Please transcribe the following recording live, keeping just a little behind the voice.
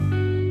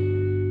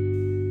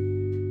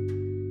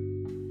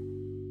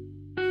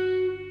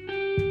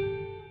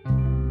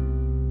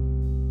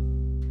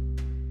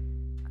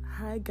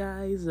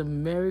guys, a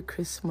Merry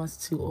Christmas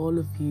to all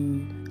of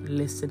you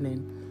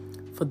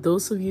listening. For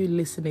those of you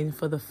listening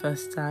for the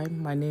first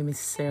time, my name is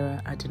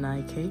Sarah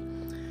Adenaike.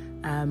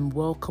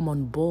 Welcome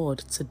on board.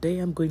 Today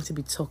I'm going to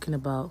be talking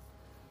about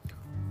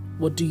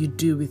what do you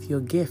do with your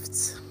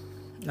gifts?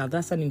 Now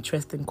that's an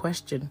interesting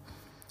question.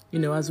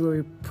 As we're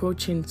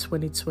approaching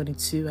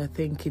 2022, I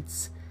think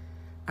it's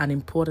an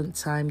important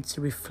time to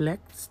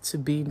reflect, to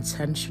be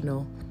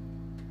intentional,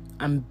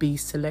 and be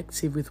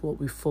selective with what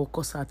we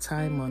focus our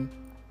time on.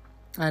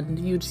 And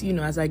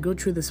as I go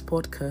through this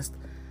podcast,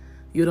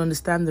 you'd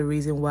understand the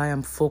reason why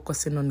I'm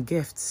focusing on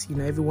gifts.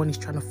 Everyone is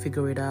trying to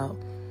figure it out.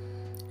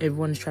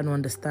 Everyone is trying to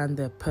understand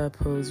their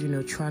purpose,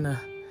 trying to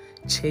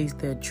chase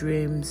their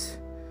dreams.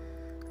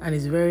 And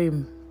it's very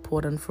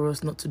important for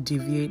us not to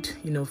deviate,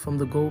 from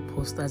the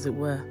goalpost, as it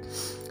were.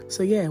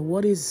 So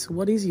what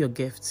is your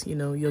gift?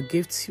 Your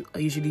gifts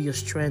are usually your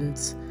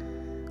strengths,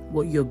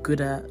 what you're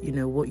good at,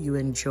 what you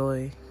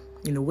enjoy.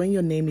 When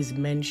your name is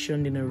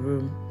mentioned in a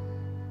room,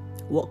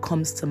 what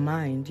comes to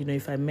mind?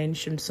 If I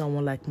mention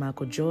someone like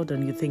Michael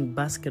Jordan, you think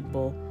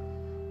basketball.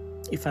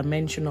 If I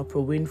mention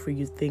Oprah Winfrey,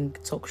 you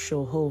think talk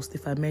show host.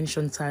 If I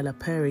mention Tyler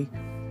Perry,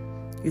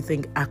 you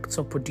think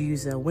actor,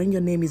 producer. When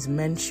your name is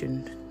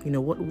mentioned,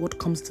 what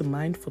comes to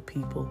mind for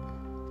people?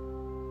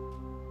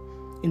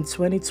 In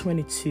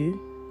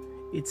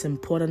 2022, it's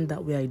important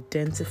that we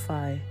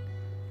identify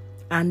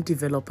and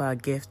develop our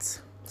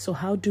gifts. So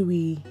how do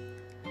we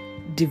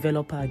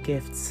develop our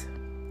gifts?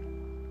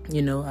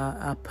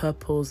 Our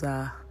purpose,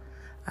 our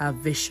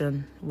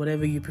vision,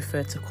 whatever you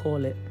prefer to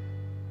call it.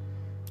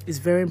 It's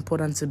very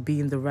important to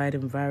be in the right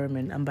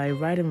environment. And by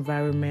right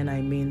environment,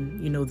 I mean,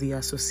 the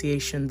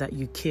association that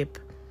you keep.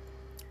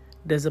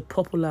 There's a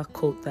popular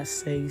quote that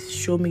says,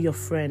 "Show me your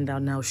friend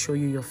and I'll show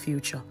you your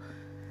future."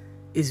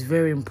 It's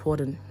very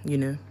important,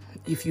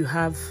 If you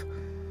have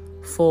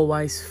 4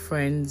 wise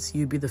friends,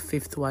 you'll be the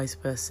 5th wise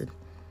person.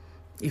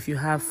 If you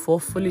have 4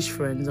 foolish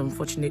friends,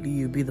 unfortunately,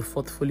 you'll be the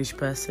 4th foolish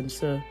person.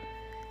 So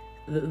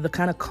the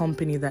kind of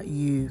company that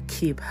you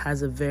keep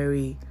has a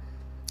very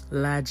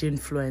large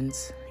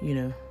influence,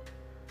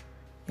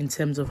 in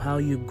terms of how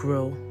you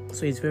grow.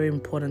 So it's very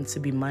important to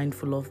be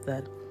mindful of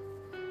that.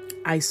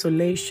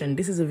 Isolation.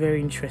 This is a very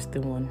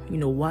interesting one.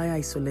 Why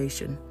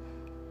isolation?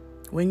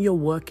 When you're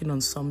working on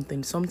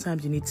something,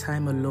 sometimes you need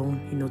time alone,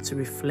 to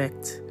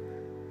reflect,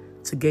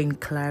 to gain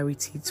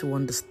clarity, to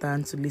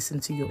understand, to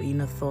listen to your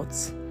inner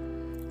thoughts,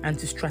 and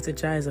to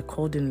strategize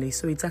accordingly.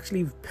 So it's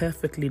actually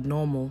perfectly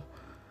normal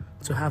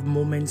to have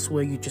moments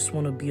where you just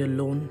want to be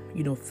alone,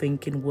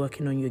 thinking,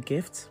 working on your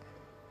gifts.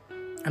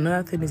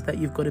 Another thing is that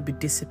you've got to be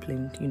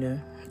disciplined,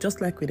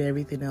 just like with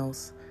everything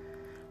else.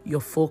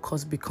 Your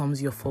focus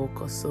becomes your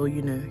focus. So,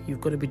 you've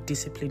got to be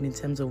disciplined in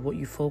terms of what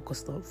you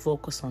focus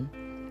on.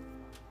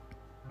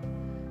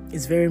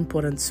 It's very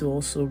important to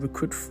also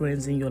recruit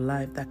friends in your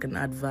life that can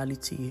add value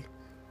to you.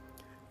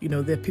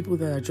 There are people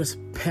that are just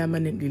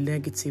permanently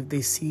negative.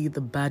 They see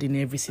the bad in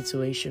every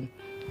situation.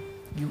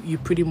 You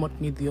pretty much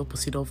need the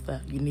opposite of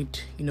that. You need,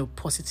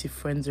 positive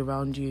friends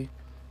around you.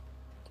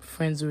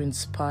 Friends who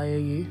inspire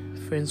you.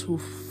 Friends who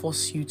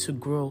force you to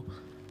grow.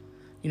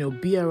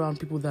 Be around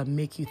people that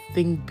make you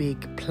think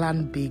big,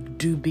 plan big,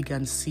 do big,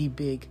 and see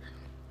big.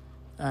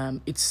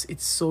 It's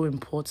so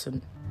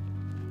important.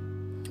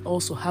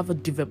 Also, have a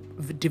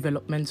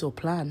developmental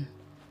plan.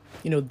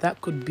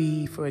 That could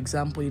be, for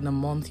example, in a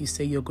month you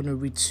say you're going to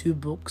read 2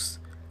 books.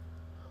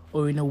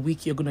 Or in a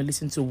week you're going to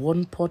listen to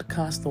 1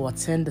 podcast or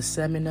attend a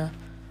seminar.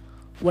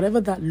 Whatever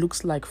that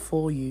looks like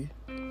for you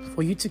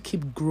to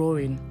keep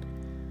growing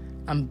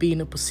and be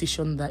in a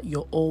position that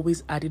you're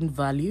always adding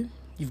value,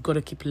 you've got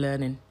to keep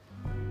learning.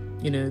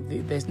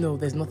 There's no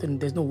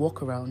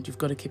walk around. You've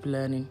got to keep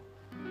learning.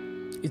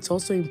 It's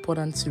also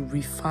important to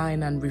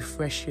refine and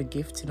refresh your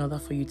gift in order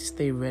for you to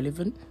stay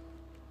relevant.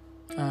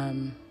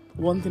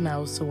 One thing I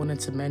also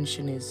wanted to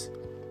mention is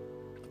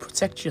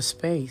protect your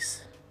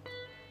space.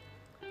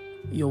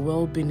 Your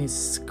well-being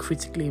is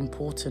critically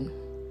important.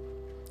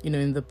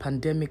 In the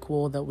pandemic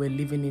world that we're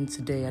living in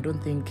today, I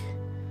don't think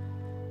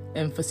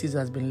emphasis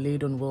has been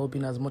laid on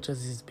well-being as much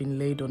as it's been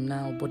laid on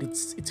now, but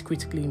it's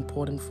critically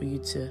important for you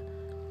to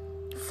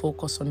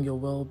focus on your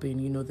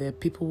well-being. There are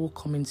people who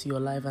come into your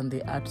life and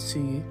they add to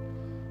you.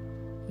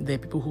 There are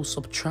people who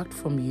subtract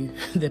from you.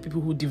 There are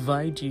people who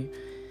divide you.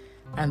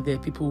 And there are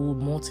people who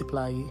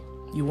multiply you.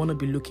 You want to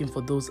be looking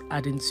for those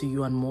adding to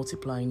you and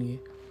multiplying you.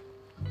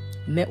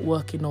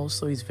 Networking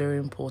also is very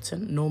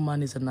important. No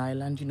man is an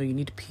island. You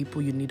need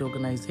people, you need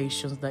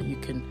organizations that you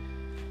can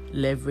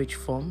leverage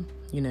from,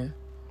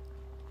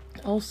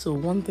 Also,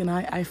 one thing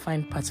I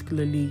find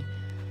particularly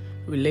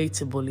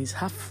relatable is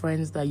have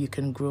friends that you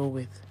can grow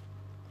with.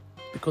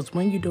 Because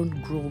when you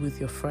don't grow with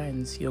your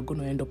friends, you're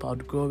going to end up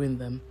outgrowing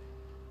them.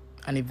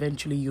 And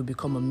eventually you'll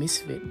become a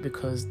misfit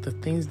because the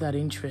things that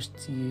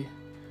interest you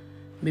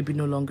maybe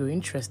no longer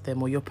interest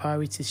them or your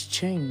priorities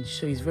change.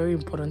 So it's very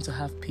important to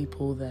have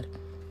people that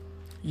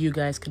you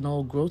guys can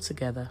all grow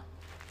together.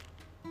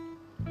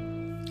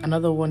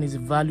 Another one is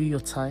value your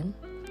time.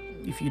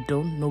 If you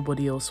don't,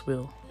 nobody else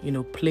will.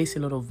 Place a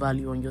lot of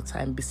value on your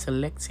time. Be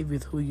selective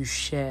with who you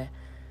share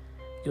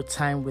your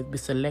time with. Be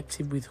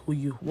selective with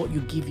what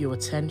you give your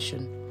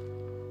attention.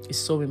 It's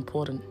so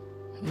important.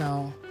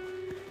 Now,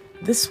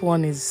 this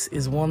one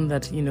is one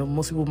that,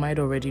 most people might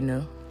already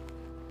know,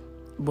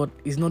 but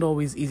it's not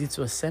always easy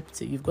to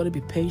accept it. You've got to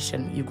be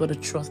patient. You've got to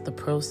trust the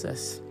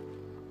process.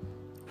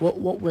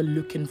 What we're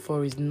looking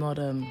for is not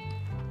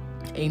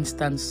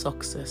instant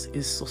success.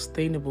 It's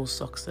sustainable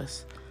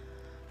success.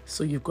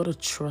 So you've got to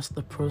trust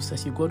the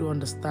process. You've got to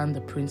understand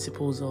the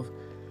principles of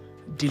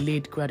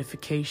delayed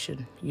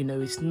gratification.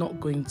 It's not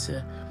going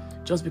to,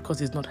 just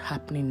because it's not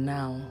happening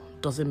now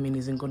doesn't mean it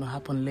isn't going to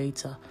happen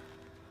later.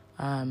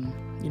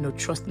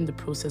 Trusting the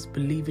process,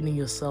 believing in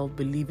yourself,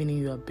 believing in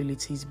your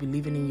abilities,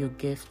 believing in your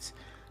gifts,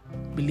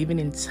 believing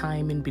in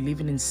timing,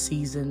 believing in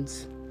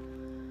seasons.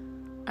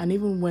 And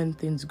even when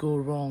things go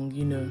wrong,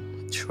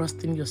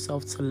 trusting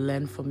yourself to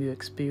learn from your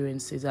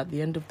experiences. At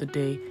the end of the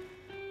day,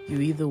 you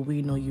either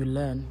win or you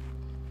learn.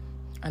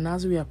 And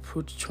as we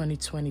approach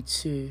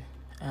 2022,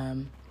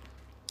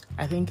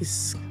 I think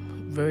it's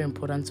very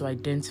important to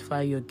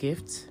identify your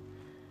gifts,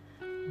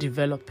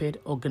 develop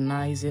it,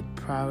 organize it,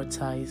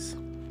 prioritize,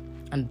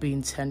 and be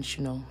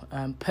intentional.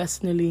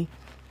 Personally,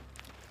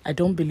 I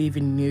don't believe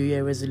in New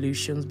Year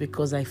resolutions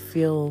because I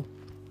feel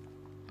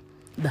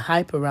the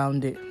hype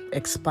around it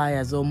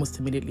expires almost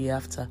immediately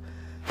after.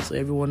 So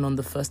everyone on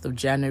the 1st of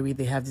January,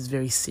 they have this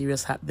very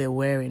serious hat they're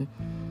wearing.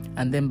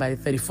 And then by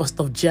the 31st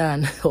of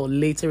Jan or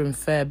later in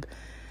Feb,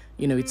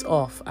 it's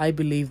off. I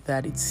believe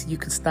that you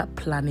can start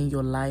planning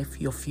your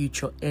life, your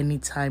future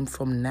anytime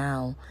from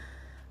now.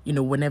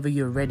 Whenever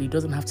you're ready. It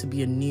doesn't have to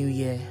be a new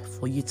year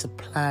for you to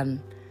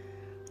plan,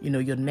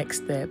 your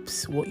next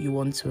steps, what you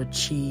want to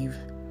achieve,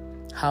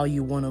 how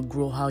you want to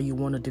grow, how you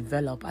want to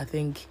develop. I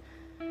think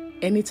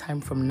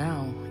anytime from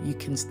now, you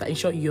can start. In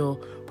short, you're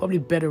probably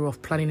better off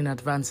planning in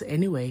advance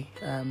anyway,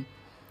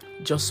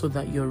 just so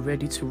that you're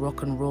ready to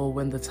rock and roll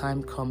when the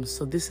time comes.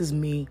 So this is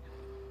me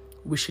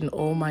wishing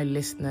all my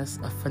listeners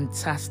a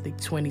fantastic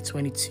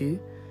 2022.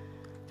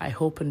 I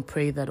hope and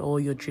pray that all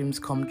your dreams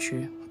come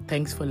true.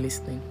 Thanks for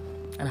listening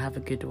and have a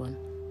good one.